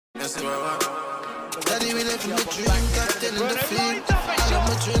Daddy, we live in the dream, captain in the field. I'm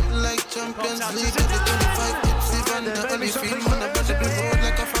a drink like Champions League. Every 25 hits, even the only field. Man, I better be road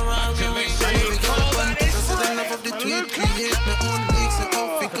like a Ferrari. We got a bun, president of the tweet. Create my own leagues and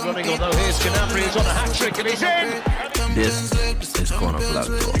how we compete. Running on though, here's Gnabry, he's on a hat-trick and he's in! This is Corner Flag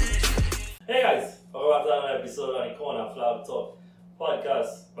Talk. Hey guys, welcome back to another episode on the Corner Flag Talk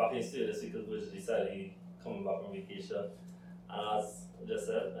podcast. Back in studio this week because Virgil decided he's coming back from vacation. And as I just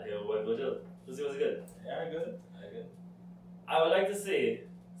said, I hear about Virgil. Was it good? Yeah, good. I would like to say,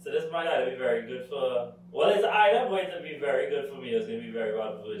 so this might either be very good for, well, it's either going to be very good for me or it's going to be very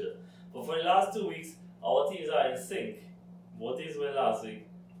bad for Virgil. But for the last 2 weeks, our teams are in sync. Both teams win last week,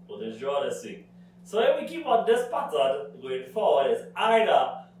 both teams draw this week. So if we keep on this pattern going forward, it's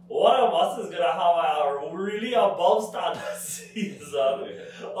either one of us is going to have a really above standard season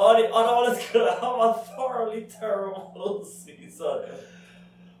or the other one is going to have a thoroughly terrible season.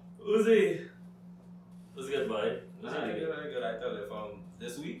 Uzi, what's good, buddy? Very good. I tell you, from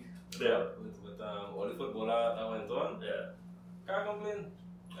this week, Yeah. with all the football that went on, Yeah. I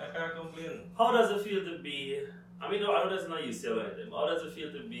can't complain. How does it feel to be, I know that's not UCL or anything, but how does it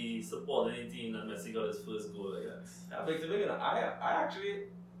feel to be supporting a team that Messi got his first goal against? I beg to begin. I actually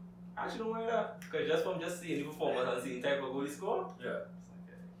don't mind that. Because just seeing the performance and seeing the type of goal he scored, Yeah.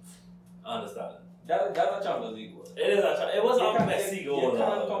 I understand. that's a Champions League goal. It is it was a Messi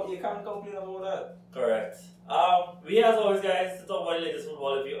goal. You can't complain about that. Correct. We as always, guys, to talk about the latest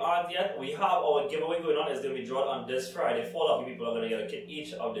football. If you aren't yet, we have our giveaway going on. It's going to be drawn on this Friday. 4 lucky people are going to get a kit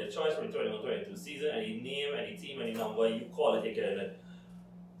each of their choice for the 21-22 season. Any name, any team, any number, you call it, you get it.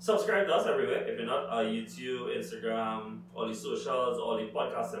 Subscribe to us everywhere. If you're not, YouTube, Instagram, all the socials, all the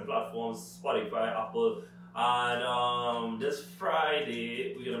podcasting platforms, Spotify, Apple. And this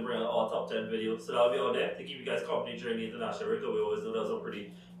Friday, we're going to bring out our top 10 videos. So that'll be out there to keep you guys company during the international break. We always know those are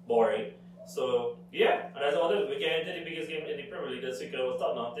pretty boring. So, yeah, and as always, we get into the biggest game in the Premier League this weekend. Was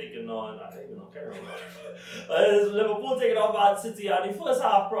Tottenham taking on, I don't even know, can't remember. Liverpool taking on Man City. And the first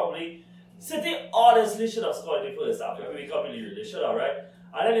half, probably, City honestly should have scored in the first half. If we can't believe it, they should have, right?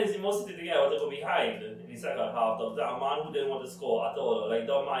 And then it's the most City thing I want to go behind in the second half. That man who didn't want to score at all. Like,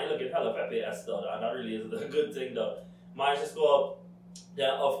 that man, you look at hella Pepe-esque, and that really isn't a good thing, though. Managed to score.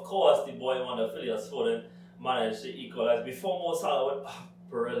 Then, of course, the boy on the Phileas Foden managed to equalize before Mo Salah went.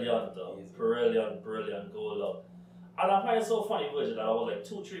 Brilliant goal, though. And I find it so funny, Virgil, that I was like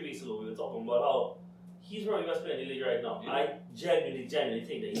 2-3 weeks ago, we were talking about how he's probably the best player in the league right now. Yeah. I genuinely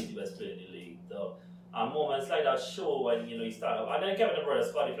think that he's the best player in the league, though. And moments like that show when, you stand up. And then Kevin De Bruyne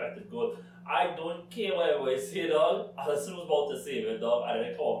scored a deflected goal. I don't care what everybody say, dog. Alisson was about to save it, dog. And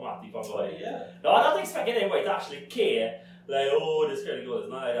then they come off Matty from going. Yeah. No, I'm not expecting anybody to actually care. Like, oh, this credit goal is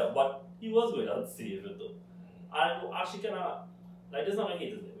not like that. But he was going to save it, though. And actually kind of, like, there's not a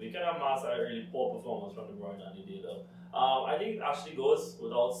hate, we kind of mask a really poor performance from De Bruyne and he did, though. I think it actually goes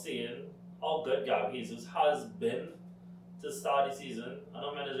without saying how good Gabriel Jesus has been to start the season. I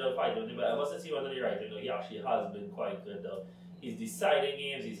know manager fight with him, but ever since he went on the right, he actually has been quite good, though. He's deciding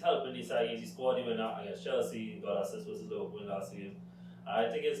games, he's helping decide games, he scored the winner against Chelsea, he got assist versus Liverpool last season. I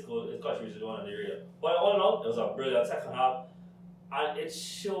think it's good, his contribution to one on the real. But all in all, it was a brilliant second half, and it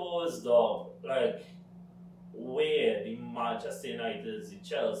shows, though, like, where the Manchester Uniteds, the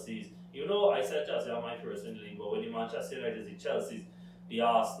Chelseas, even though I said Chelsea are my first in the league, but when the Manchester Uniteds, the Chelseas, the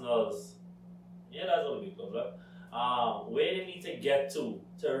Arsenals, yeah, that's all the big clubs, right? Where they need to get to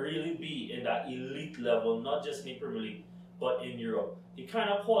really be in that elite level, not just in the Premier League, but in Europe. The kind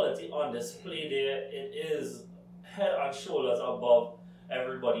of quality on display there, it is head and shoulders above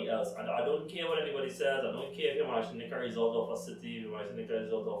everybody else. And I don't care what anybody says, I don't care if you manage to nick a result off a City, if you manage to nick a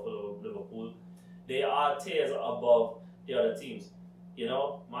result off of Liverpool. They are tiers above the other teams.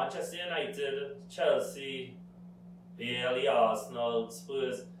 Manchester United, Chelsea, barely Arsenal,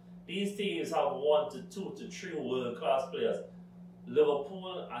 Spurs. These teams have 1 to 2 to 3 world-class players.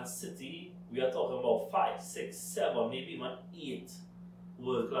 Liverpool and City, we are talking about 5, 6, 7, maybe even 8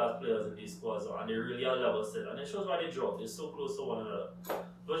 world-class players in these squads, and they really are level set. And it shows why they drop. They're so close to one another.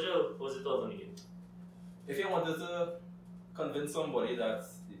 Virgil, what's your thoughts on the game? If you wanted to convince somebody that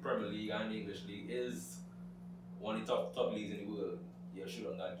the Premier League and the English League is one of the top leagues in the world, you should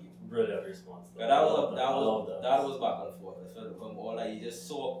on that game. Brilliant response. That was back and forth. I felt from all that you just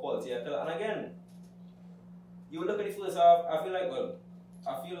saw quality. And again, you look at the first half, I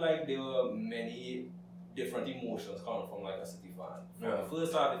feel like there were many different emotions coming from like a City fan. From the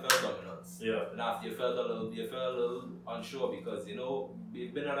first half, you felt dominance. Yeah. And after you felt a little unsure because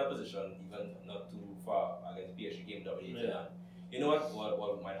we've been in a position even not too far against PSG game dominated. Yeah. You know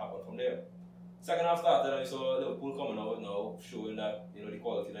what might happen from there. Second half started and you saw Liverpool coming out now showing that the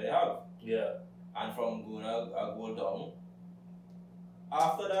quality that they have. Yeah. And from going a goal down.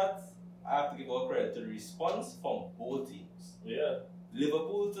 After that, I have to give all credit to the response from both teams. Yeah.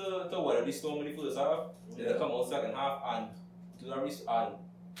 Liverpool to weather the storm in the first half, then they come out second half and do that and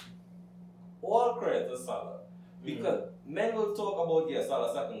all credit to Salah. Because men will talk about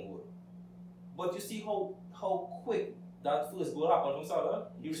Salah's second goal. But you see how quick that first goal happened from Salah?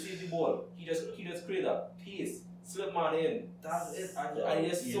 He received the ball. He just created a pace, slip man in. That's it. I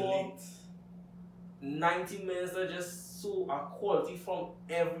just saw 90 minutes that just saw a quality from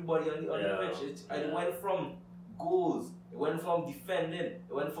everybody on the pitch. It went from goals, it went from defending, it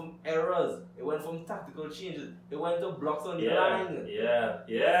went from errors, it went from tactical changes, it went to blocks on the line.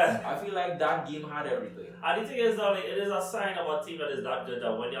 Yeah. I feel like that game had everything. And the thing is, darling, it is a sign of a team that is that good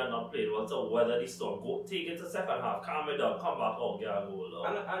that when you're not playing well to weather the storm, go take it to second half, calm it down, come back out, get a goal.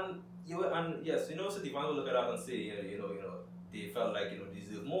 And yes, City fans will look at that and say, you know, they felt like they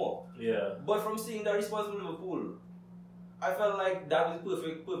deserve more. Yeah. But from seeing the response from Liverpool, I felt like that was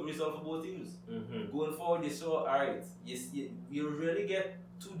perfect result for both teams. Going forward, they saw, alright, you really get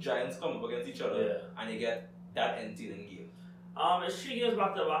two giants come up against each other, and you get that entertaining game. It's 3 games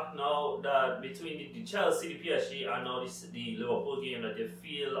back to back now that between the Chelsea, the PSG, and now the Liverpool game that they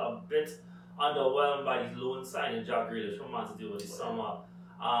feel a bit underwhelmed by the loan signing Jack Grealish from Man City over the summer.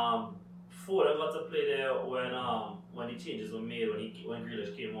 Foden got to play there when the changes were made when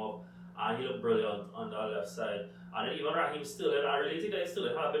Grealish came off, and he looked brilliant on the left side. And then even Raheem Sterling, I really think that he still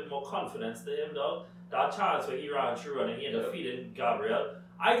had a bit more confidence to him though. That chance where he ran through and he ended up feeding Gabriel.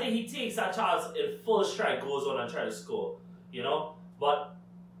 I think he takes that chance in full stride, goes on and tries to score. But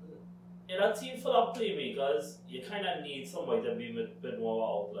in a team full of playmakers, you kind of need somebody to be a bit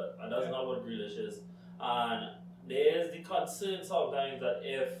more outlet, and that's not what Grealish is. And there's the concern sometimes that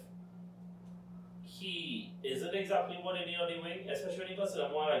if he isn't exactly what they need on the wing, especially when you consider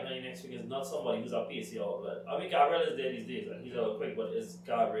more like the next wing is not somebody who's a pacey outlet. I mean, Gabriel is there these days, and he's a little quick, but it's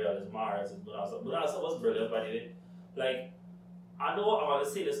Gabriel, it's Mahrez, it's Bonassa. Bonassa was brilliant, by the way. Like, I know I'm going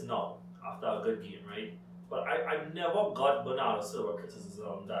to say this now, after a good game, right? But I never got Bernardo Silva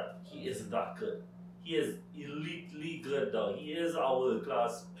criticism that he isn't that good. He is elitely good though. He is a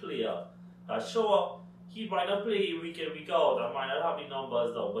world-class player. Sure, he might not play week in, week out, and might not have the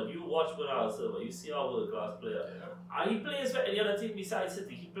numbers though, but you watch Bernardo Silva, you see a world-class player. And he plays for any other team besides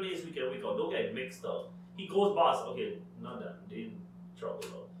City. He plays week in, week out. Don't get mixed up. He goes Barca, okay, not that, they in trouble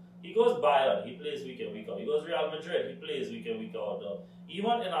though. He goes Bayern, he plays week in, week out. He goes Real Madrid, he plays week in, week out though.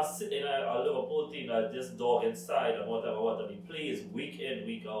 Even in a Liverpool team that just dog inside and whatever, he plays week in,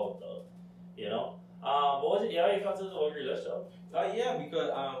 week out though. But was it, you got to know Grealish though? Yeah, because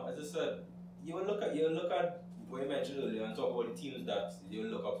as I said, you look at what you mentioned earlier and talk about the teams that you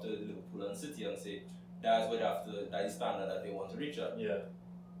look up to Liverpool and City and say that's what that is standard that they want to reach at. Yeah.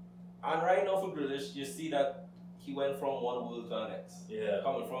 And right now for Grealish, you see that he went from one world to the next. Yeah.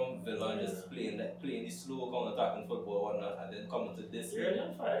 Coming from Villa and just playing the slow counter-attacking football and whatnot, and then coming to this. You're really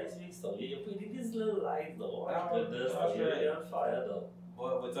on fire this week, though. You're putting these little lights, though. My goodness, you're really on fire, though.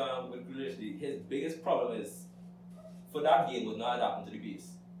 But with Grealish, his biggest problem is, for that game, was not adapting to the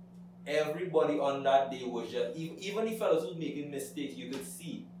pace. Everybody on that day was just, even the fellas who was making mistakes, you could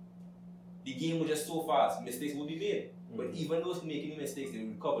see the game was just so fast. Mistakes would be made. But even those making mistakes, they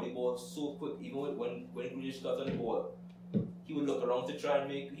would recover the ball so quick. Even when Grealish got on the ball, he would look around to try and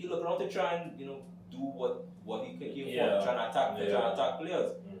do what he came for, trying to attack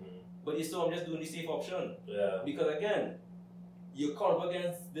players. But you saw him just doing the safe option. Yeah. Because again, you come up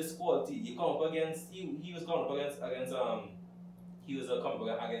against this quality. You come up against he was coming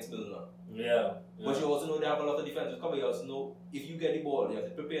up against Milner. Yeah. But you also know they have a lot of defensive cover. You also know if you get the ball, you have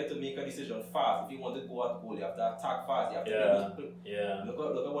to prepare to make a decision fast. If you want to go at goal, you have to attack fast. You have to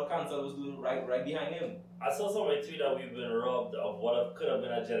look at what Cancel was doing right behind him. I saw somebody tweet that we've been robbed of what could have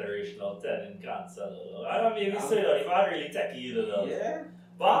been a generational 10 in Cancel. I don't maybe say that. He might really techie either though. Yeah.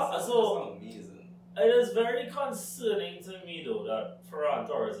 But that's so amazing. It is very concerning to me though that Ferran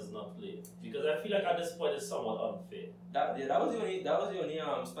Torres is not playing, because I feel like at this point it's somewhat unfair. That was the only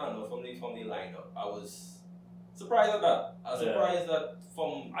standout from the lineup. I was surprised at that. I was surprised that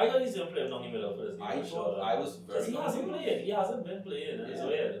from. I thought he's gonna play down the middle for this game. I was very. He hasn't played. He hasn't been playing. It's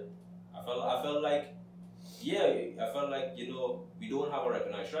weird. I felt like we don't have a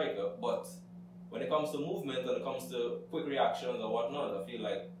recognized striker, but when it comes to movement, when it comes to quick reactions or whatnot, I feel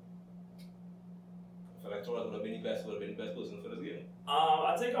like Torres would have been the best person for this game.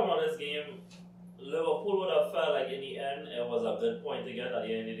 I think on this game, Liverpool would have felt like in the end it was a good point to get at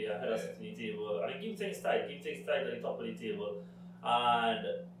the end of the ahead of the table. And keep things tight at the top of the table. And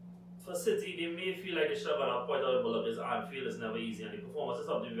for City, they may feel like they should have got a point out, but look, it's Anfield is never easy, and the performance is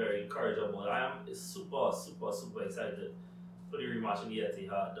something very encouraging. I am super excited for the rematch in the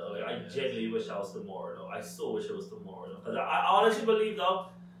Etihad. Like, I genuinely wish I was tomorrow, though. I so wish it was tomorrow, though. Because I honestly believe, though,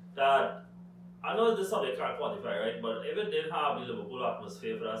 that I know this is something they can't quantify, right? But if it didn't have the Liverpool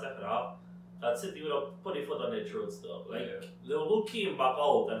atmosphere for that second half, that City would have put their foot on their throats, though. Like, Liverpool came back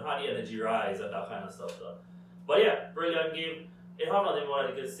out and had the energy rise and that kind of stuff, though. But yeah, brilliant game. It have nothing more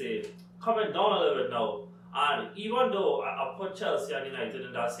that I can say. Coming down a little bit now, and even though I put Chelsea and United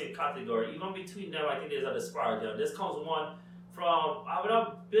in that same category, even between them, I think there's a disparity. And this comes one from having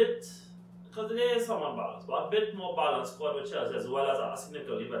a bit, because there is some unbalance, but a bit more balanced squad with Chelsea, as well as a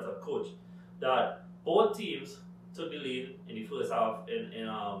significantly better coach. That both teams took the lead in the first half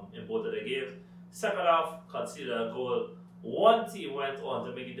in both of the games. Second half, conceded a goal. One team went on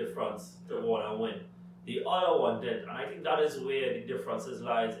to make a difference to go on and win. The other one did, and I think that is where the differences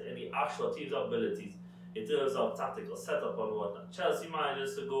lies in the actual team's abilities in terms of tactical setup and whatnot. Chelsea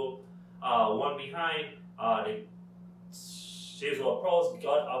manages to go one behind. James Ward-Prowse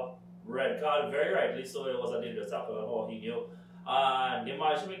got a red card, very rightly so. It was a dangerous tackle and all he knew. And they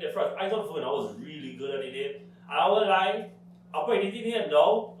managed to make the difference. I thought Werner was really good at the day. And I will lie, I'll put anything here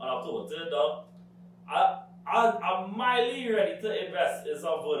now on October 3rd though. I'm mildly ready to invest in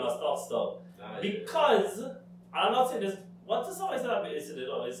some Werner stuff. Because, and I'm not saying this, what to somebody say that yesterday,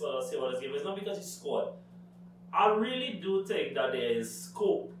 it's what I say about this game, it's not because he scored. I really do think that there is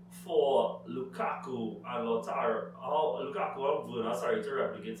scope for Lukaku and Lukaku and Werner, to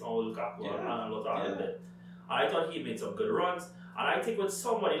replicate some of Lukaku and Lautaro did. I thought he made some good runs, and I think with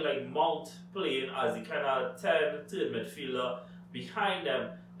somebody like Mount playing as the kind of 10 third midfielder behind them,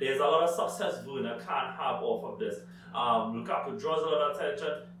 there's a lot of success Werner can't have off of this. Lukaku draws a lot of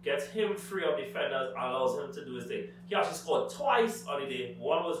attention, gets him free of defenders, and allows him to do his thing. He actually scored twice on the day.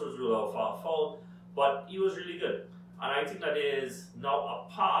 One was ruled out for a foul, but he was really good. And I think that there is now a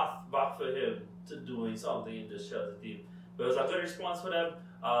path back for him to doing something in this Chelsea team. But it was a good response for them.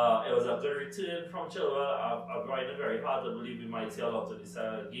 It was a good return from Chilwell. I find it very hard to believe we might see a lot of this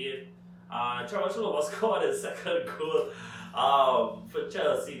game. Trevor Chilwell scored his second goal for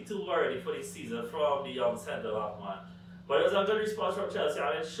Chelsea, 2 already for the season from the young centre-back man. But it was a good response from Chelsea,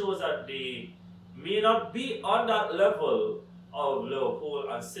 and it shows that they may not be on that level of Liverpool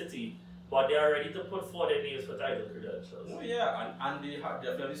and City, but they are ready to put forward their names for title credentials. Oh yeah, and they have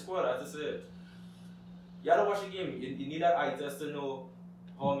definitely scored, as I said. You have to watch the game. You need that eye test to know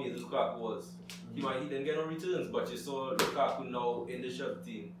how amazing Lukaku was. He didn't get no returns, but you saw Lukaku now in the Chelsea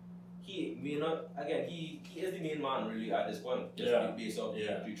team. He may not, again, he is the main man really at this point, just based off the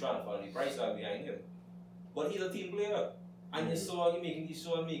transfer and the price tag behind him. But he's a team player. And you saw him making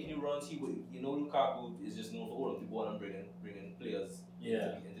the runs. Lukaku is just known for holding the ball and bringing players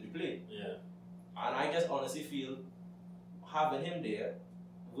into the play. Yeah. And I just honestly feel having him there,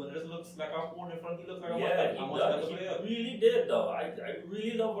 Werner just looks like a whole different. He looks like a much better player. He really did though. I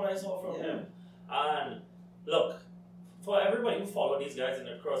really love what I saw from him. And look, for everybody who follow these guys in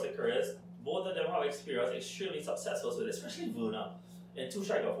their across their careers, both of them have experienced extremely successful with, especially Werner, in 2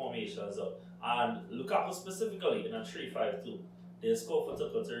 striker formations. And Lukaku specifically in a 3-5-2. There's scope for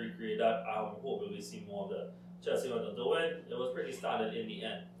Tuchel to recreate that. I'm hoping we see more of that. Chelsea went on to win. It was pretty standard in the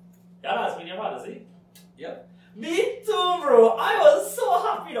end. Yeah, that's been your fantasy. Yep. Me too, bro. I was so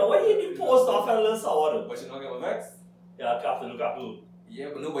happy though. When he did post off and learn someone. But you not get vexed? Yeah, Captain Lukaku. Yeah,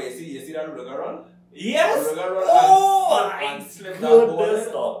 but no, but you see that Rudiger run? Yes! My goodness,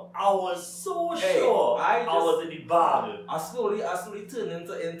 though. I was so sure I was in the bag. I slowly turned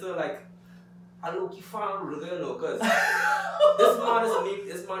into like a low-key fan of Rudiger, because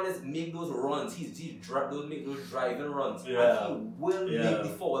this man is make those runs. He's make those driving runs. Yeah. And he will make the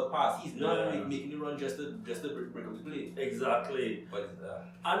forward pass. He's not really making the run just to break up the play. Exactly. But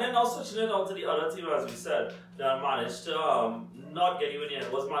and then now switching it on to the other team, as we said, that managed to not get even in.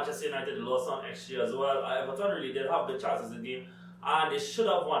 It was Manchester United. They lost on XG as well. Everton really did have good chances in the game, and they should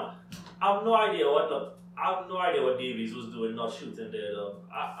have won. I have no idea what Davies was doing not shooting there though.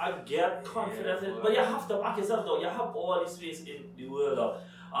 I get confidence in, but you have to back yourself though. You have all the space in the world though.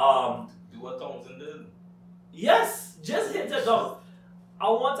 Do what Townsend did. Yes, just hit it down. I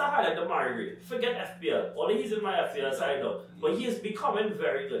want to highlight the Mari rate. Forget FPL. Only he's in my FPL side though. But he is becoming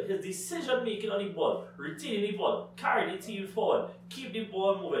very good. His decision making on the ball, retaining the ball, carry the team forward, keep the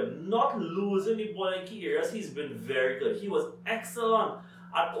ball moving, not losing the ball in key areas. He's been very good. He was excellent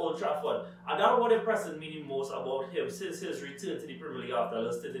at Old Trafford. And that's what impresses me the most about him since his return to the Premier League after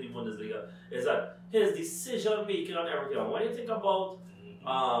his stint in the Bundesliga is that his decision making on everything. When you think about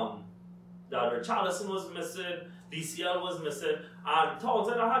that Richarlison was missing, DCL was missing, and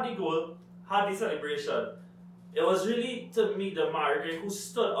Townsend had the goal, had the celebration. It was really, to me, Demari who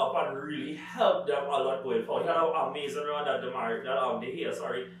stood up and really helped them a lot going forward. He had an amazing run that De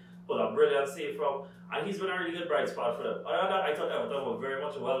Gea put a brilliant save from, and he's been a really good bright spot for them. Other than that, I thought Everton were very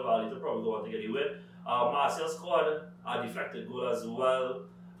much well valued to probably go on to get the win. Martial scored a deflected goal as well.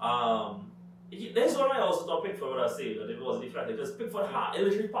 There's one I also thought Pickford would have saved that it was deflected, because Pickford it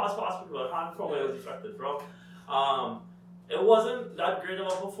literally passed Pickford hand from where it was deflected from. It wasn't that great of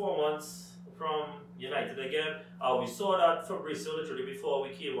a performance from United again. We saw that Fabrizio literally before we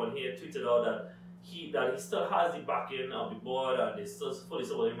came on here tweeted out that he still has the backing of the board and they still fully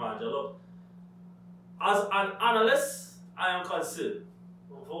support the manager. Look, as an analyst, I am concerned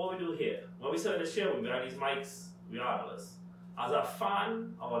for what we do here. When we sit in the chair behind these mics, we are analysts. As a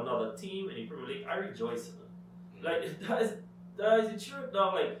fan of another team in the Premier League, I rejoice in them. Like that is the truth.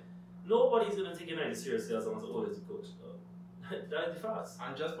 Now, like nobody's gonna take United seriously as long as always the coach. That is the facts.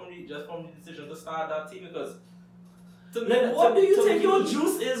 And just from the decision to start that team, because what do you think your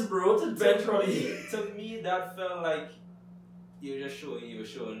juice is, bro? To bench to me, that felt like you were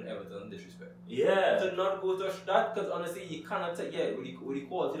showing Everton disrespect. Yeah. To not go to that, because honestly, you cannot take with the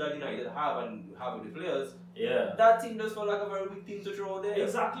quality that United have and have with the players. Yeah. That team does feel like a very weak team to throw there.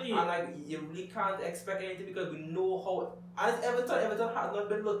 Exactly. And like you really can't expect anything because we know how. As Everton has not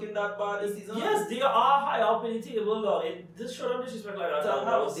been looking that bad this season. Yes, they are high up in the table though. This showed them disrespect like that.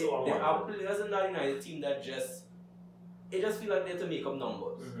 They have players in that United team that just feel like they're to make up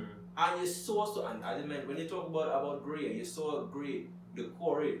numbers. Mm-hmm. And you saw and as I meant, when you talk about Gray, you saw Gray, the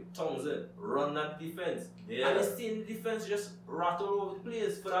Corey, Townsend run that defense. Yeah. And you see the defense just rattle over the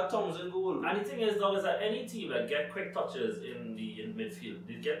place for that Townsend goal. And the thing is though is that any team that get quick touches in midfield,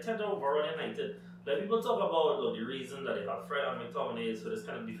 they get tend to overrun United. Like people talk about the reason that they have Fred and McTominay is for this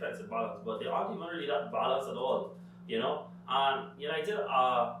kind of defensive balance, but they aren't even really that balanced at all, you know. And United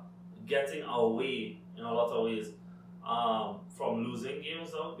are getting away in a lot of ways from losing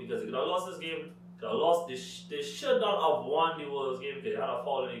games though, because they could have lost this game. They should not have won the Wolves game because they had a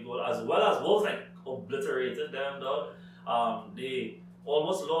foul in the goal, as well as Wolves like obliterated them though. They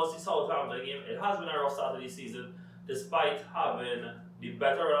almost lost the Southampton game. It has been a rough start of the season, despite having the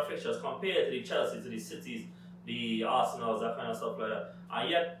better run of fixtures compared to the Chelsea, to the Cities, the Arsenals, that kind of stuff like that. And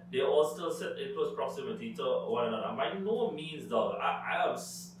yet they all still sit in close proximity to one another. And by no means though, I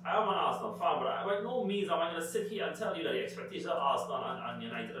am an Arsenal fan, but by no means am I going to sit here and tell you that the expectations of Arsenal and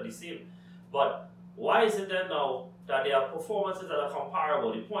United are the same. But why is it then now that their performances that are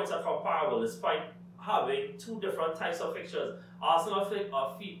comparable, the points are comparable, despite having two different types of fixtures? Arsenal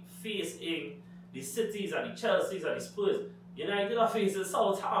are facing the Cities and the Chelseas and the Spurs. United are facing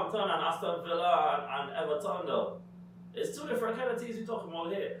Southampton and Aston Villa and Everton though. It's two different kind of teams we're talking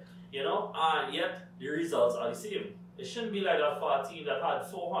about here, you know, and yet the results are the same. It shouldn't be like that for a team that had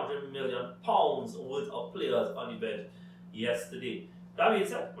 £400 million worth of players on the bench yesterday. That being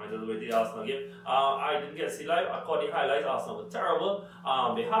said, might as well wait the Arsenal game. I didn't get to see live. I caught the highlights. Arsenal were terrible.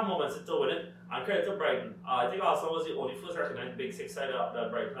 They had moments to win it. And credit to Brighton. I think Arsenal was the only first recognized big six side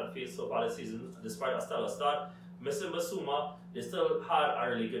that Brighton had faced so far this season, despite a stellar start. Missing Basuma, they still had a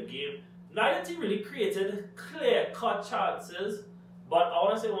really good game. Neither team really created clear-cut chances, but I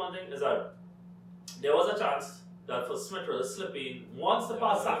want to say one thing is that there was a chance that for Smith to slip in, once the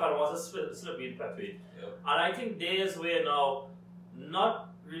pass Saka and once the slip in Pepe. Yep. And I think there's where now,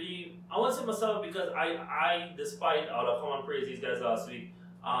 not really, I won't say myself because I despite all the common praise these guys last week,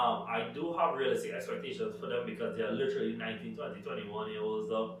 I do have realistic expectations for them because they are literally 19, 20, 21 years old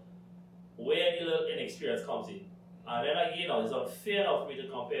though. Where the little inexperience comes in. And then again, it's unfair enough for me to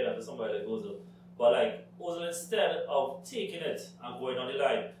compare that to somebody like Ozil. But like, Ozil, instead of taking it and going on the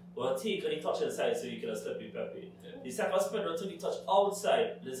line, will take the touch inside so you can slip in Pepe. Yeah. The second sprinter took the touch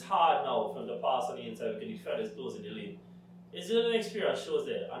outside. It's hard now from the pass on the inside because the defender is close in the lane. It's a little experience shows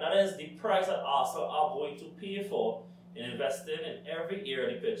there. And that is the price that Arsenal are going to pay for in investing in every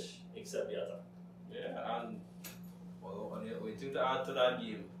area of the pitch except the attack. Yeah, and well, we think to add to that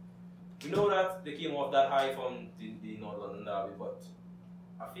game. We know that they came off that high from the North London derby, but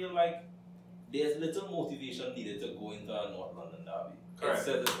I feel like there's little motivation needed to go into a North London derby. Correct. It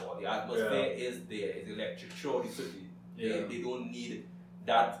says it all. The atmosphere is there. It's electric throughout the city. Yeah. They don't need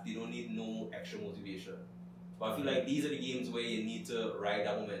that. They don't need no extra motivation. But I feel like these are the games where you need to ride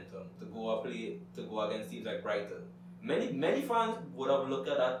that momentum to go against teams like Brighton. Many fans would have looked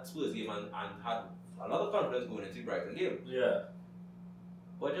at that Spurs game and had a lot of confidence going into the Brighton game. Yeah.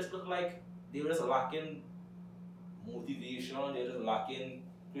 But it just looked like they were just lacking motivation, they were just lacking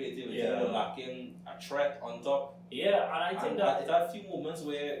creativity, they were lacking a threat on top. Yeah, and I think that it had a few moments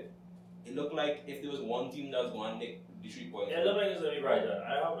where it looked like if there was one team that was going to nick the 3 points. It looked like it was going to be Brighton.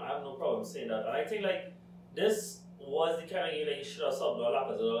 I have no problem saying that. And I think like this was the kind of game that you should have subbed on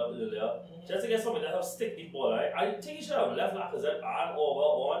Lacazette a little bit earlier. Just to get somebody that help stick the ball, right? I think you should have left Lacazette and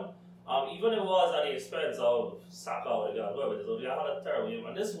over on. Even if it was at the expense of Saka or Odegaard, whoever it is, Odegaard had a terrible game.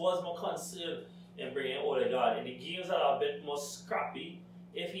 And this was my concern in bringing Odegaard in the games that are a bit more scrappy,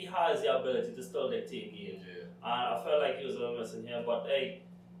 if he has the ability to still dictate games. Yeah. And I felt like he was a little missing here. But hey,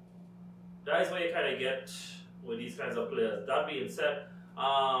 that is what you kind of get with these kinds of players. That being said,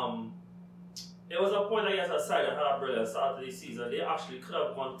 it was a point against a side that had a brilliant start to the season. They actually could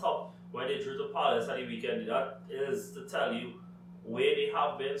have gone top when they drew to Palace at the weekend. That is to tell you where they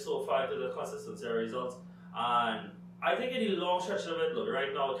have been so far to the consistency of results. And I think in the long stretch of it, look,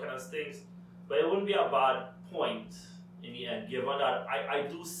 right now it kind of stinks, but it wouldn't be a bad point in the end, given that I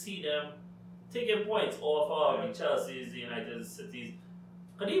do see them taking points off of the Chelsea's, the United Cities.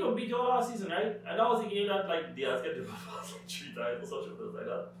 Could they even beat you all last season, right? And that was a game that like Diaz get like 3 times or something like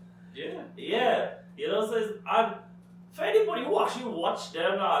that. Yeah. You know, so and for anybody who actually watched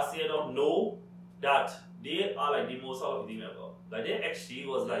them last year don't know that they are like the most unlucky team ever. Like their XG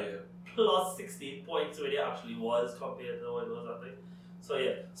was like plus 16 points where they actually was compared to what it was, I think. So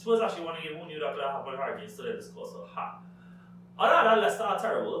yeah, Spurs actually won a game. Who knew that could happen hard against the score so hot. Other than that, Leicester are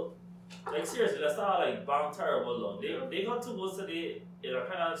terrible. Like seriously, Leicester are like bang terrible long. They got 2 goals today in a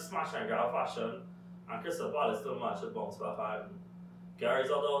kind of smash and grab fashion, and Crystal Palace still managed to bounce back and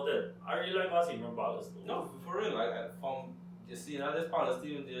Gary's out there. I really like what I see from Palace though. No, for real. Like from just seeing how this Palace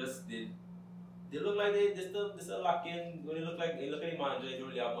team, they look like they still lacking. When they look at the manager, they don't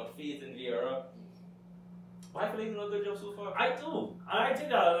really have much faith in Vieira. I feel like they've done a good job so far. I do, and I think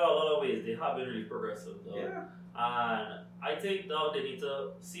that in a lot of ways they have been really progressive though. Yeah. And I think now they need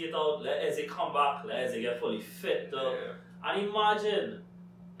to see it out. Let Eze come back. Let Eze get fully fit though. Yeah. And imagine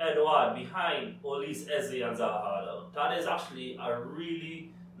Edouard behind Olise, Eze and Zaha though. That is actually a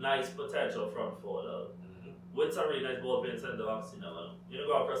really nice potential front four though. With some really nice ball playing centre backs, you know,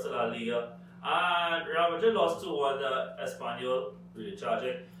 go across the La Liga. And Real Madrid lost 2-1 to Espanyol, really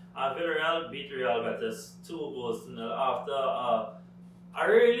tragic. And Villarreal beat Real Betis 2-0 after a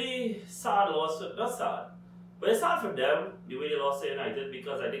really sad loss. Not sad, but it's sad for them the way they lost to United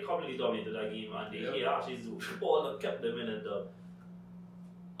because they completely dominated that game and they actually all kept them in it though.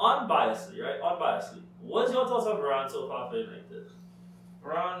 Unbiasedly, right? Unbiasedly. What's your thoughts on Varane so far for United?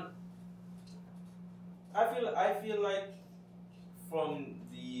 Varane, I feel like from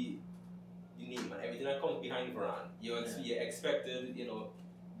the name and everything that comes behind Varane, you expected,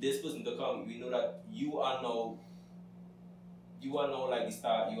 this person to come. We know that you are now like the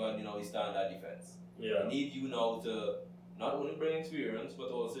star. You are the star in that defense. Yeah. We need you now to not only bring experience, but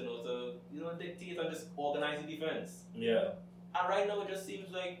also to dictate and just organize the defense. Yeah. And right now it just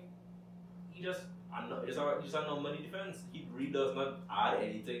seems like he just has no money defense. He really does not add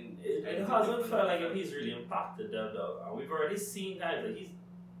anything. It hasn't felt like he's really impacted them though. And we've already seen times that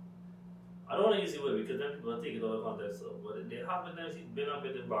I don't want to use the word because then people take it out of context, but there have been times he's been a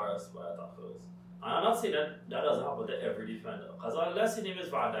bit embarrassed by attackers. And I'm not saying that doesn't happen to every defender, because unless his name is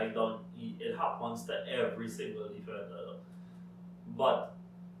Van Dijk, it happens to every single defender. But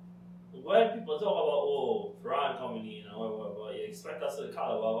when people talk about Varane coming in or whatever, you expect us to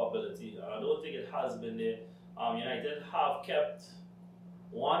caliber of ability. And I don't think it has been there. United have kept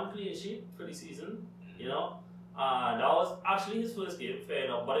 1 clean sheet for the season, and that was actually his first game, fair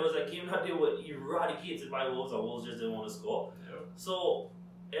enough, but it was a game that they were eradicated by Wolves, and Wolves just didn't want to score. Yeah. So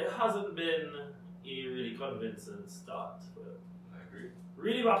it hasn't been a really convincing start for them. I agree.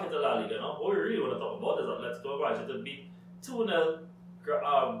 Really back into La Liga now. What we really want to talk about is Atletico Madrid to beat 2-0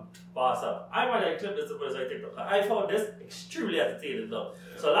 Barca. I might have clipped this to put it on TikTok. I found this extremely entertaining though.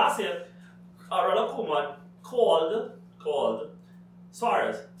 Yeah. So last year, Ronald Koeman called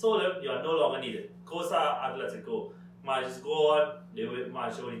Suarez, told him you are no longer needed. Goes to Atletico, manages go on, they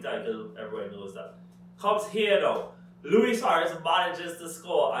manage to win the title, everyone knows that. Comes here now, Luis Suarez manages to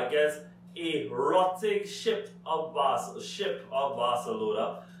score against a rotting ship of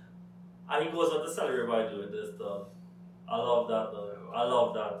Barcelona, and he goes on to celebrate by doing this though. I love that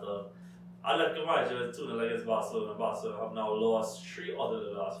though. Atletico Madrid 2-0 against Barcelona. Barcelona have now lost 3 out of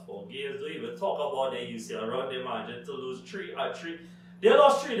the last 4 games. Don't even talk about their UCL run. They managed to lose 3 out of 3. They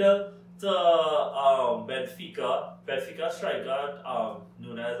lost 3 to Benfica. Benfica striker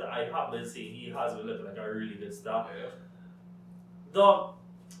Nunes, I have been saying he has been looking like a really good star. Yeah.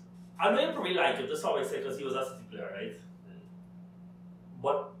 I know you probably like him to some extent because he was a City player, right?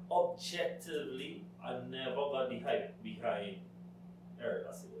 But objectively, I never got the hype behind Eric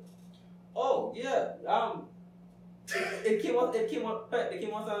Garcia. Oh yeah. It came out and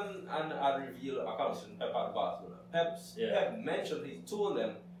revealed a conversation Pep at Barcelona. Pep mentioned, he told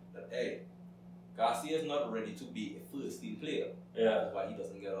them that, hey, Garcia is not ready to be a first team player. Yeah. That's why he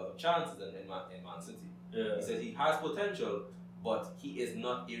doesn't get a lot of chances in Man City. Yeah. He says he has potential, but he is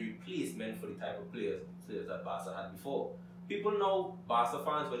not a replacement for the type of players that Barca had before. People know Barca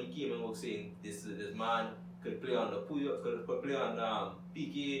fans when he came and were saying this man could play on the Puyol, could play on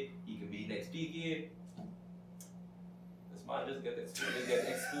PK, he could be next PK. This man just get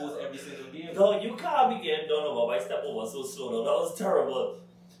exposed every single game. No, you can't be getting done over by step over so slow. No, that was terrible.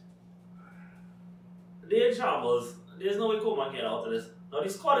 They're in shambles. There's no way Koeman get out of this. Now the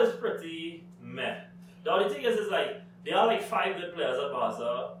squad is pretty meh. The only thing is like there are like 5 good players at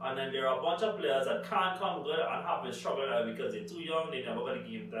Barca, and then there are a bunch of players that can't come good and have been struggling because they're too young, they never got a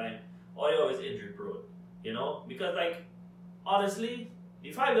game time, or they're always injury prone. You know? Because like honestly,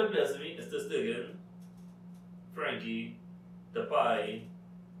 the 5 good players to me is Ter Stegen, Frankie, Depay,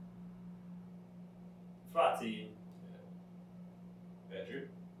 Fati, Pedri.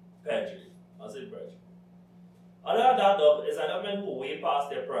 I'll say Pedri. Other than that, though, is either men who are way past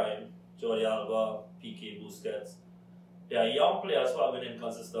their prime, Jordi Alba, PK, Busquets. They are young players who have been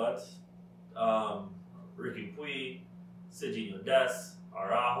inconsistent. Ricky Puig, Serginho Dest,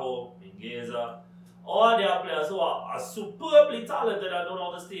 Araujo, Mingueza. All they are players who are superbly talented and don't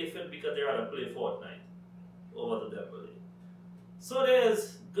know how to stay fit because they rather play Fortnite over the Dembele. So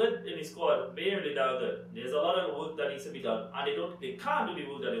there's good in the squad, barely that good. There's a lot of work that needs to be done, and they can't do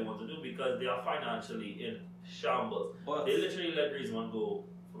the work that they want to do because they are financially in shambles. But they literally let Griezmann go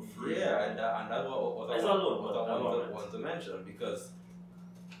for free. Yeah, and that's what I want to mention, because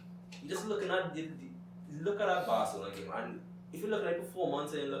you just looking at that Barcelona game, and if you look at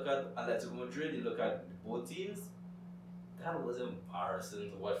performance and you look at Atletico Madrid, you look at both teams, that was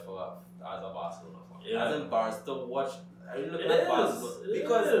embarrassing to watch as a Barcelona fan. Yeah. That's embarrassing to watch. I mean, look at Barcelona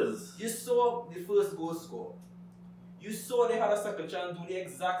because you saw the first goal score. You saw they had a second chance doing the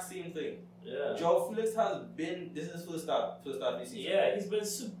exact same thing. Yeah. Joao Felix has been, this is his first start this season. Yeah, he's been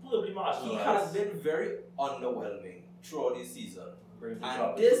superbly marginalized. He has been very underwhelming throughout this season.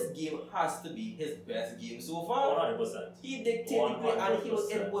 And this game has to be his best game so far. 100%. He dictated play, and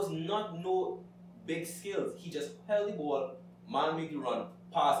it was not no big skills. He just held the ball, man make the run,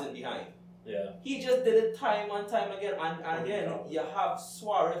 pass it behind. Yeah. He just did it time and time again. And again, you have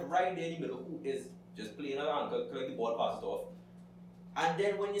Suarez right there in the middle who is just playing an anchor, collect the ball, pass it off. And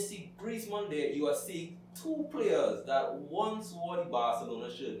then when you see Griezmann there, you are seeing 2 players that once wore the Barcelona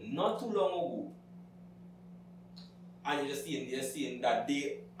shirt not too long ago. And you're just seeing that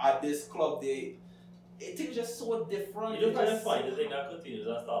they at this club, it is just so different. You don't just find the thing that continues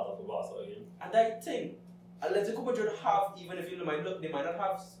and start off for Barca again. And I think Atletico Madrid have, even if you might look, they might not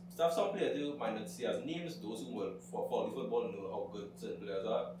have some players you might not see as names. Those who will follow the football know how good certain players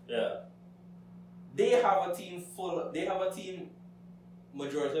are. Yeah. They have a team full. They have a team.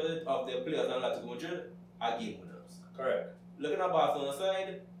 Majority of their players in Atletico Madrid are game winners. Correct. Looking at Barcelona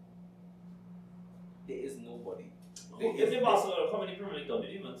side, there is nobody. If the Barcelona come in the Premier League, though, they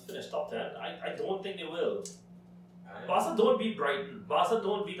didn't even finish top 10. I don't think they will. Barca don't beat Brighton. Barca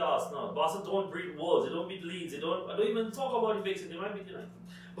don't beat Arsenal. Barca don't beat Wolves. They don't beat Leeds. I don't even talk about the big city. They might beat United,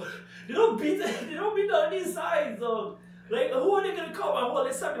 but they don't beat on these sides, though. Like, who are they gonna come and hold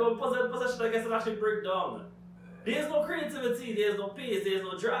this possession against and actually break down? There's no creativity. There's no pace. There's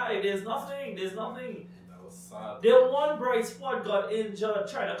no drive. There's nothing. That was sad. Their one bright spot got injured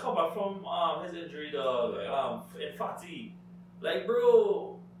trying to come back from his injury, in Fati. Like,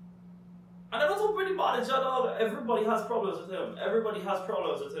 bro. And I don't talk pretty bad, dog. Everybody has problems with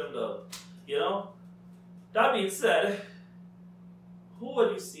him. Though. You know? That being said, who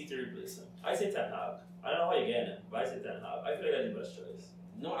would you see to replace him? I say Ten Hag. I don't know how you get him, but I say Ten Hag. I feel like that's the best choice.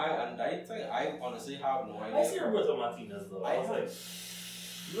 No, I honestly have no idea. I see Roberto Martinez though. I was like,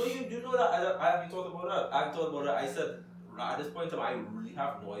 you know that I haven't thought about that. I said at this point in time, I really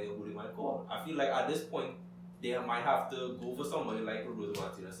have no idea who they might call. I feel like at this point they might have to go for somebody like Roberto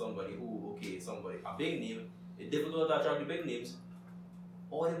Martinez, somebody a big name. It's difficult to attract the big names,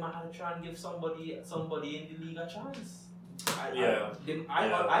 or they might have to try and give somebody in the league a chance.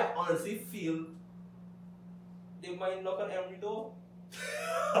 I honestly feel they might knock on every door.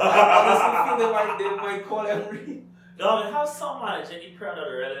 I honestly feel they might call Emery. No, I have some manager in the Premier that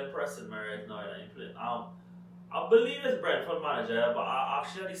really impressing me right now that I'm playing. I believe it's Brentford manager, but I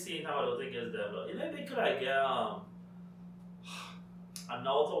actually seen how I don't think it's them. You know, they could get I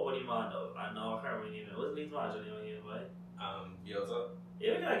know it's over the man though. I know I can't remember him. What's Leeds manager name again, right? Bielsa.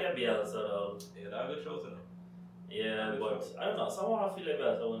 Yeah, we gotta get Bielsa though. Yeah, that's a good show to know. Yeah, but I don't know. Somehow I feel like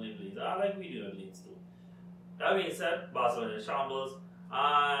Bielsa won't leave Leeds. I like we do in Leeds too. That being said, Barcelona in shambles.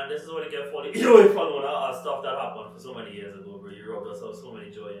 And this is what they get for the UEFA stuff that happened for so many years ago, bro. You robbed us of so many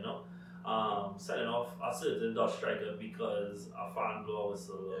joy, you know. Selling off a certain Dutch striker because a fan blew a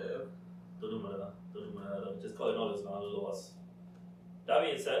whistle. Don't do matter. Just calling all this man loss. That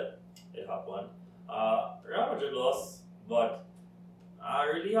being said, it happened. Real Madrid lost, but I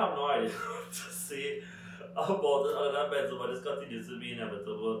really have no idea what to say about it other than Benzema. This continues to be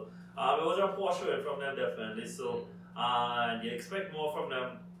inevitable. It was a poor showing from them, definitely. So, and you expect more from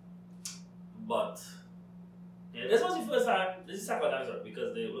them, but yeah, this was the first time. This is the second time, sorry,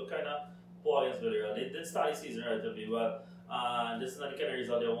 because they were kind of poor against Villarreal. They did start the season relatively well, and this is not the kind of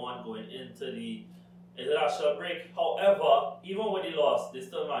result they want going into the international break. However, even when they lost, they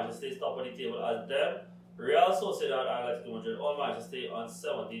still managed to stay top of the table as them. Real Sociedad and Atletico Madrid all managed to stay on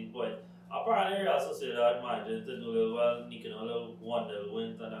 17 points. Apparently, Real Sociedad managed to do a little well, nicking a little 1-0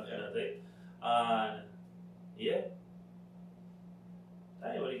 wins and that kind of thing. And yeah,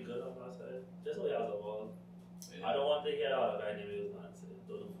 that ain't really good on my side. Just what he has a ball. Yeah. I don't want to hear all the guy named Wilson and say,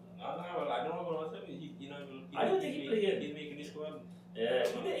 I don't know about him. I don't think he played. He's making this squad. Yeah,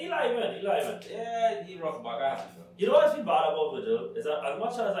 he live man. Yeah, he rough back. You know what's been bad about Virgil is that as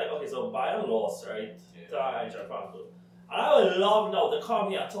much as like, okay, so Bayern lost, right? To Eintracht Frankfurt. And I would love now to come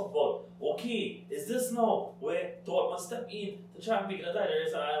here and talk about, okay, is this now where Dortmund step in to try and pick the title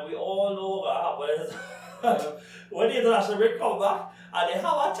race, and we all know what happens when the international break come back and they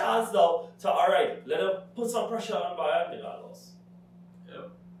have a chance now to, alright, let them put some pressure on Bayern, they got lost.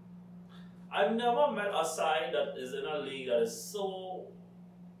 Yep. I've never met a side that is in a league that is so,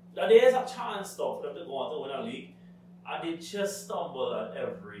 that there is a chance though for them to go on to win a league and they just stumble at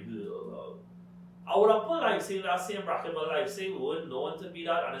every hurdle. I would have put Leipzig in that same bracket, but Leipzig wouldn't know one to be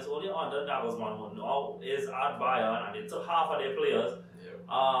that, and it's only under Nagelsmann who now is at Bayern, and they took half of their players. Yep.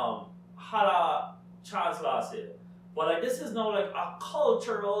 Had a chance last year. But like this is now like a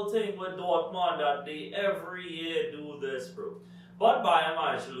cultural thing with Dortmund that they every year do this, bro. But Bayern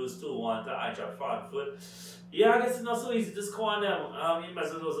managed to lose 2-1 to Eintracht Frankfurt. Yeah, I guess it's not so easy to score on them. You might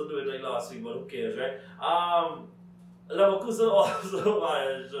as well do it like last week, but who cares, right? Leverkusen also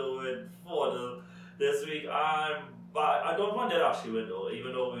managed to win 4-0 this week. But I don't want that actually win though,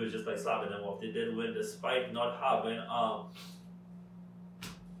 even though we were just like slapping them off. They did win despite not having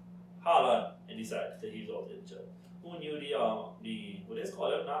Haaland in the side that he's out injured. Who knew what is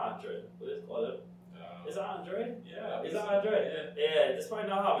called him? Not Android. What is called him? Is that Android? Yeah. Is that Android? Yeah, despite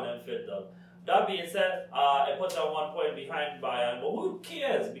not having him fit though. That being said, it puts them 1 point behind Bayern, but who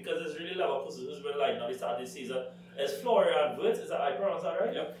cares? Because it's really Leverkusen who's been like now they start this season. It's Florian Wirtz, is that I pronounce that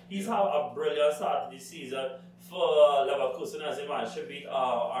right? Yep. He's had a brilliant start to this season for Leverkusen as he managed to beat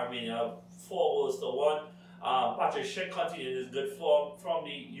Armenia 4-1. Patrick Schick continued his good form from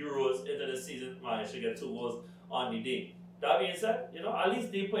the Euros into the season, managed to get 2 goals on the day. That being said, at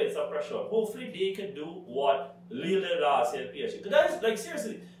least they put some pressure on. Hopefully they can do what Lille did last year in PSG. Because that is, like,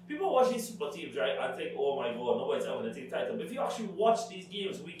 seriously, people watch these super teams, right, and think, oh my god, nobody's ever going to take the title. But if you actually watch these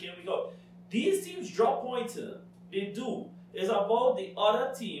games week in, week out, these teams drop points in them. They do. It's about the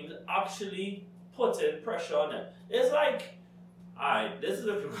other teams actually putting pressure on them. It's like, alright, this is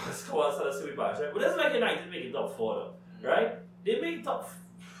if you guys come outside of City Bash, right? But it's like United making top 4 though, right? They make top.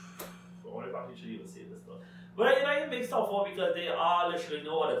 I wonder if I should even say this though. But United makes top 4 because they are literally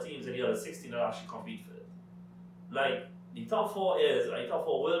no other teams in the other 16 that actually compete for it. Like, the top 4 is, and the top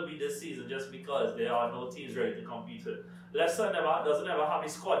 4 will be this season just because there are no teams ready to compete with it. Leicester doesn't ever have the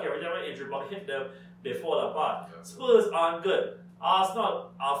squad. Every time an injury bug hit them, they fall apart. Yeah. Spurs aren't good.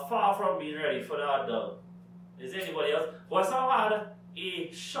 Arsenal are far from being ready for that though. Is there anybody else? West Ham had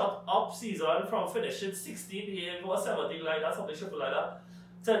a shut up season from finishing 16th here or 17th like that, something triple like that,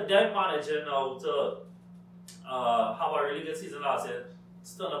 to then managing now to have a really good season last year,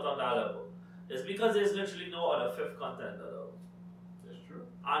 still not on that level. It's because there's literally no other 5th contender though. That's true.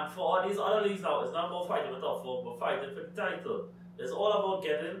 And for all these other leagues now, it's not about fighting with top 4, but fighting for the title. It's all about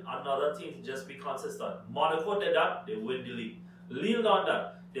getting another team to just be consistent. Monaco did that, they win the league. Lille done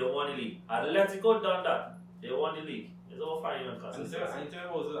that, they won the league. Atletico done that, they won the league. It's all finding and consistency. I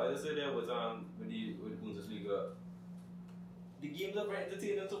just said there was with Bundesliga. The games are very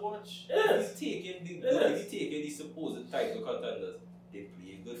entertaining to watch. Yes. If you take the supposed title contenders, they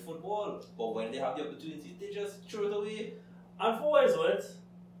play good football. But when they have the opportunity, they just throw it away. And for what it's worth,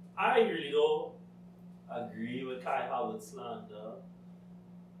 I really don't agree with Kai Havertz's slander.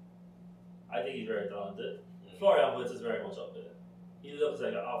 I think he's very talented. Florian Wirtz is very much up there. He looks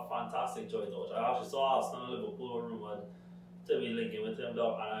like a fantastic joy to watch. I actually saw Arsenal and Liverpool rumored to be linking with him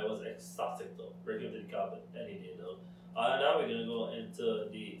though, and I was ecstatic though. Bring him to the carpet any day though. And now we're going to go into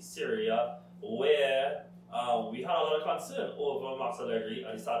the Serie A, where concern over Max Allegri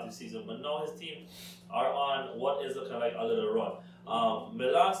at the start of the season, but now his team are on what is looking like a little run.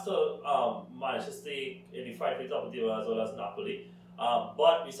 Milan still managed to stay in the fight for the top of the table as well as Napoli.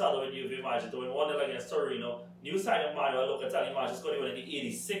 But we started with Juve managed to win 1-0 against Torino. New signing Manuel Locatelli managed to score in the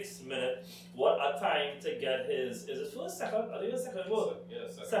 86th minute. What a time to get his first second? I think it's second goal. Yeah,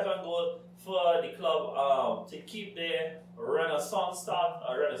 second goal for the club to keep their renaissance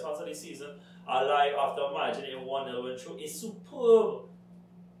of the season alive after managing a 1-0 win through a superb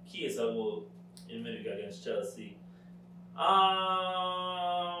case of goal in midweek against Chelsea.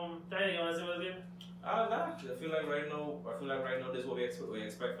 Anything you want to say about the game? I feel like right now this is what we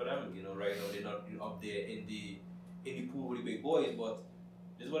expect for them. You know, right now they're not up there in the pool with the big boys, but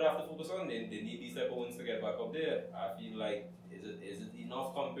this is what they have to focus on. They need these type of wins to get back up there. I feel like is it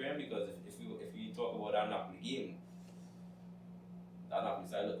enough comparing, because if we talk about that Napoli game, that Napoli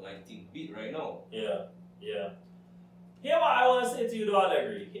side look like team beat right now. Yeah. Here what I want to say to you, though,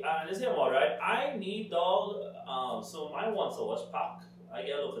 Allegri, and this here more right. I need dog. So my once a watch pack. I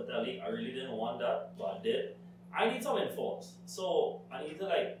get a look at Locatelli. I really didn't want that, but I did. I need some informs. So I need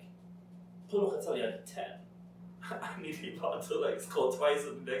to put Locatelli at 10. I need him to score twice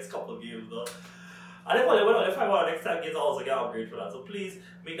in the next couple of games though. And if I want the next 10 games, I also get upgrade for that. So please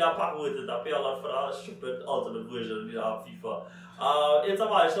make that pack with it. I pay a lot for that stupid ultimate version of FIFA. Inter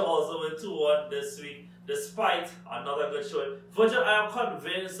managed to also win 2-1 this week, despite another good showing. Virgil, I am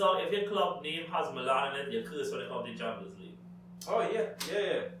convinced that if your club name has Milan in it, you're cursed when it comes to Champions League. Oh yeah.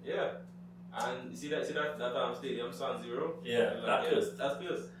 And you see that stadium San Siro? Yeah, that's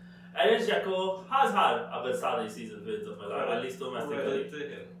close. Edin Dzeko has had a good start of the season for Inter Milan, at least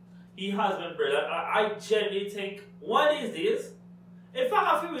domestically. He has been brilliant. I genuinely think one of these days, in fact,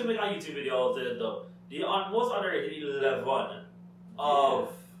 I think we'll make a YouTube video of it though. The most underrated 11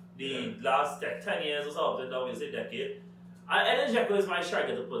 of the last 10 years or something, that we say decade. And Edin Dzeko is my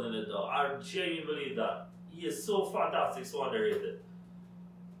striker to put in it though. I genuinely believe that. He is so fantastic, so underrated.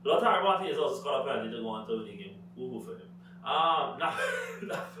 Lautaro Martinez also scored a penalty to go on to win the game. Woo-hoo for him.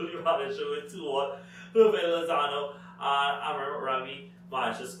 Napoli managed to win 2-1. Hervé Lozano and Amir Rami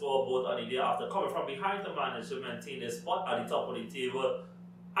managed to score both on the day after coming from behind to manage to maintain their spot at the top of the table.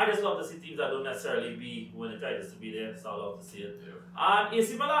 I just love to see teams that don't necessarily be winning titles to be there, so I love to see it. Yeah. And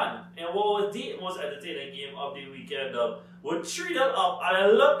AC Milan, in what was the most entertaining game of the weekend, were 3-0 up, and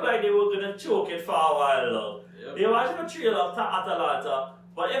it looked like they were going to choke it for a while. Yep. They were actually 3-0 up to Atalanta,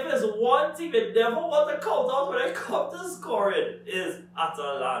 but if there's one team that never want to count out when it comes to scoring, is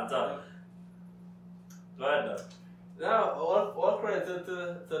Atalanta. Go ahead, now, all credit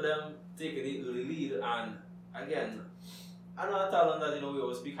to them taking the early lead, and again, I know Atalanta, we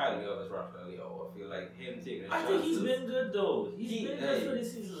always speak highly of his Rafael. I feel like him taking his I think he's been good though. He's been good for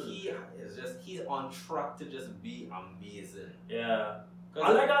this season. He's on track to just be amazing. Yeah.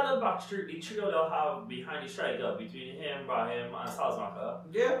 I like that little back three, the trio they'll have behind the striker between him, Brahim, and Salzmacher.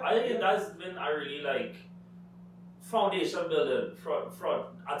 Yeah. I think that's been a really foundation building front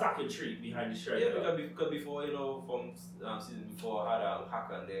attacking tree behind the striker. Yeah, because before, from season before I had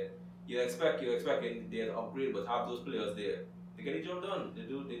Hakan there, you expecting they upgrade, but have those players there. They get the job done. They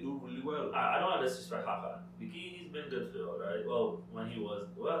do really well. I don't want to disrespect Hakan because he's been good for right. Well, he was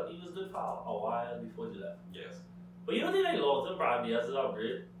good for a while before he left. Yes. But you don't think long-term Bradley has an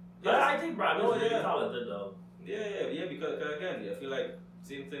upgrade? Yes. I think Bradley is really talented though. Yeah. Because again, I feel like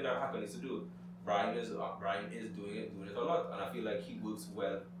same thing that Hakan needs to do. Brian is doing it a lot, and I feel like he works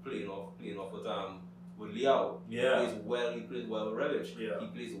well playing off with Liao. Yeah. He plays well with Rebic. Yeah. He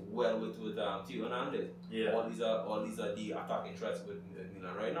plays well with Theo Hernandez. Yeah. All these are the attacking threats with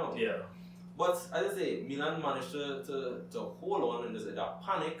Milan right now. Yeah. But as I say, Milan managed to hold on in that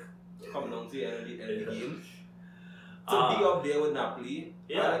panic coming down to the end of the game. To be up there with Napoli.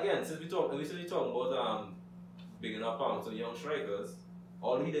 Yeah. And again, since we talking about bigging up on some young strikers,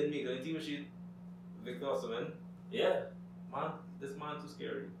 all he didn't make on the team sheet, Victor Osimhen. Yeah. Man, this man too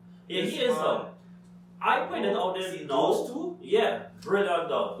scary. Yeah, he is though. I pointed out there now. Those two? Yeah, brilliant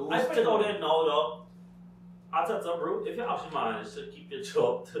though. I pointed out there now though. Atata, bro, if you actually manage to keep your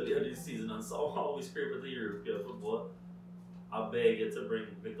job till the end of the season and somehow we scrape with the European football, I beg you to bring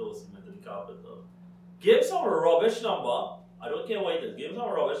Victor Osimhen to the carpet though. Give him some rubbish number. I don't care what it is. Give him some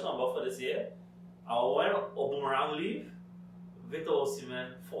rubbish number for this year. And when Aubameyang leave, Victor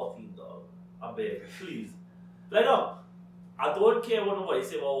Osimhen 14 dog. I beg, please. I don't care what nobody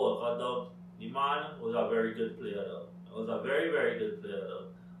say about Walker dog. The man was a very good player though. He was a very, very good player though.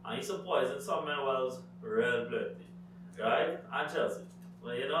 And he poisoned some men was real plenty. Right? And Chelsea.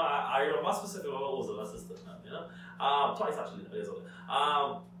 Well, I remember specifically about Ozil's assistant now, twice actually.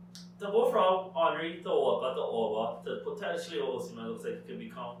 to go from Henry to Walker to Over to potentially Osimhen looks like it could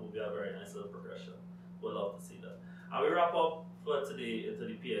become will be a very nice little progression. We'd love to see that. And we wrap up for today into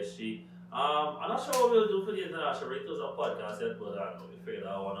the PSG. I'm not sure what we'll do for the international break. There's a podcast yet, but I don't know, we figured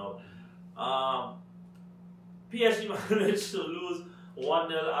that one out. PSG managed to lose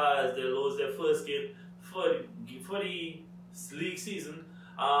 1-0 as they lose their first game for the league season.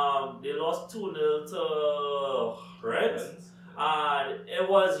 They lost 2-0 to Reds. And it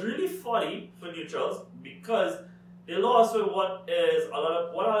was really funny for neutrals because they lost with what a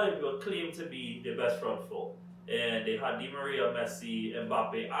lot of people claim to be the best front four. And they had Di Maria, Messi,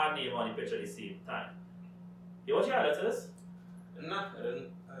 Mbappe, and Neymar on the pitch at the same time. You watch your highlights of this? Nah, I didn't.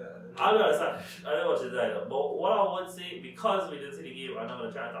 I didn't watch it either. But what I would say, because we didn't see the game, I'm not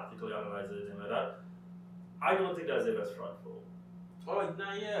going to try and tactically analyze it or anything like that. I don't think that's the best front four. Oh,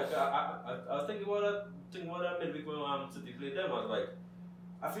 nah, yeah. I was thinking about that midweek when City played them. I was like,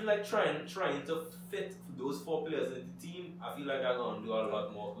 I feel like trying to fit those 4 players in the team, I feel like I'm going to do a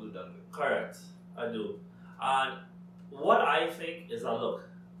lot more good than them. Correct. I do. And what I think is that, look,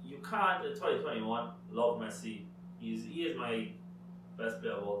 you can't in 2021 love Messi. He is my best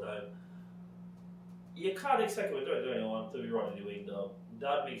player of all time. You can't expect him in 2021 to be running the wing down.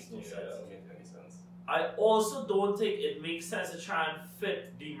 That makes no sense. That doesn't make any sense. I also don't think it makes sense to try and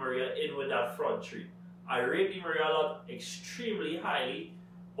fit Di Maria in with that front three. I rate Di Maria a lot extremely highly,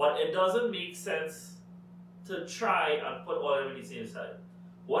 but it doesn't make sense to try and put all of them in the same side.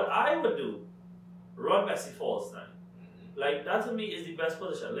 What I would do, run Messi false nine. Like, that to me is the best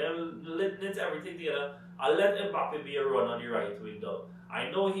position. Let knit everything together. I'll let Mbappe be a run on the right wing down. I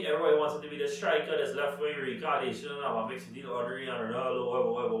know everybody wants him to be the striker, this left wing reincarnation, a mix between Henry and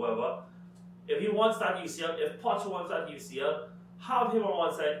Ronaldo, whatever. If he wants that UCL, if Poch wants that UCL, have him on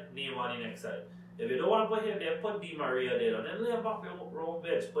one side, Neymar on the next side. If you don't want to put him there, put Di Maria there, and then lay Mbappe on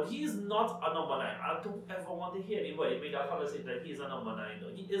bench. But he's not a number 9. I don't ever want to hear anybody make that conversation that he's a number 9. No,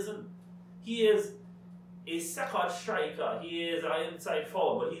 he isn't. He is a second striker. He is an inside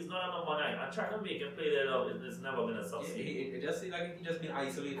forward, but he's not a number 9. And trying to make him play that up is never going to succeed. It just seems like he's just been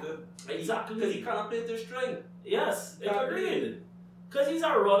isolated. Exactly. Because he cannot play to strength. Yes, agreed. Because he's a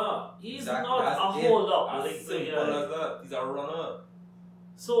runner. He's not a hold-up. As simple as that. He's a runner.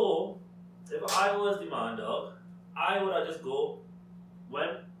 So, if I was the man dog, I would have just go when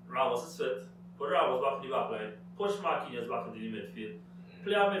Ramos is fit, put Ramos back in the back line, push Marquinhos back into the midfield,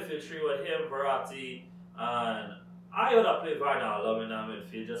 play a midfield three with him, Verratti, and I would have played Varnal in that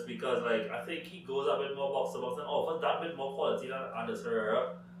midfield just because, like, I think he goes a bit more box to box and offers that bit more quality than Anders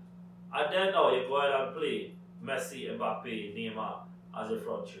Herrera. And then now you go ahead and play Messi, Mbappe, Neymar as a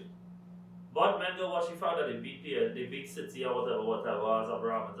front three. But men go watch the fact that they beat City or whatever as a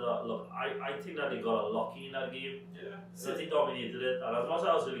parameter. Look, I think that they got lucky in that game. Yeah. City dominated it, and as much as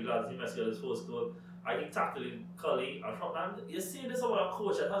I was really glad to see Messi got his first goal, I think tactically, and you're seeing this about a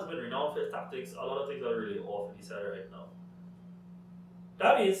coach that has been renowned for his tactics. A lot of things are really off in his side right now.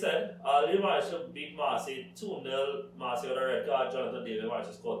 That being said, Lille managed to beat Marseille 2-0. Marseille got a red card. Jonathan David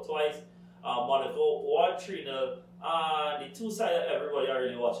managed to score twice. Monaco won 3-0. And the two sides that everybody are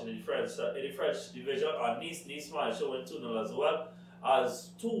really watching in the French division are Nice managed to win 2-0 as well. As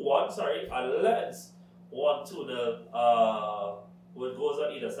 2-1, and Lens won 2-0 with goals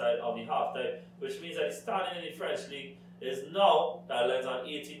on either side of the halftime, which means that the standing in the French league is now that Lens on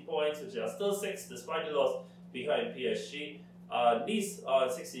 18 points, which are still 6 despite the loss behind PSG. Nice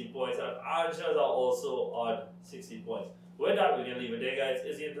on 16 points, and Angers are also on 16 points. With that, we can leave it there, guys.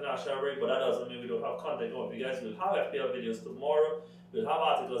 It's the international break, but that doesn't mean we don't have content going for you guys. We'll have FPL videos tomorrow. We'll have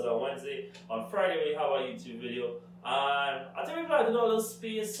articles on Wednesday. On Friday, we have our YouTube video. And I think we plan to do a little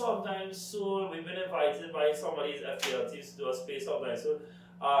space sometime soon. We've been invited by somebody's FPL teams to do a space sometime soon.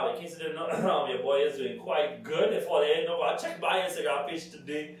 In case you didn't know, your boy is doing quite good. If all you know, check my Instagram page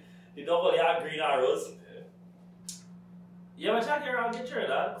today. The double had green arrows. Yeah, but check around, get your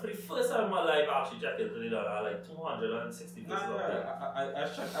that. For the first time in my life, I actually checked it today. I like 260 pieces. I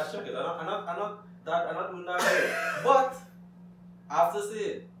check it. I'm not doing that great. But I have to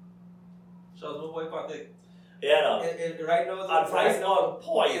say, shout out to my boy Patrick. Yeah, no. Right now, advice on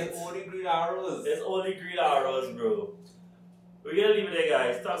point. It's only green arrows. It's only green arrows, bro. We're gonna leave it there,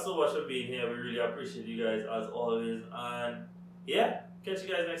 guys. Thanks so much for being here. We really appreciate you guys as always. And yeah, catch you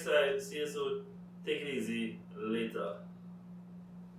guys next time. See you soon. Take it easy. Later.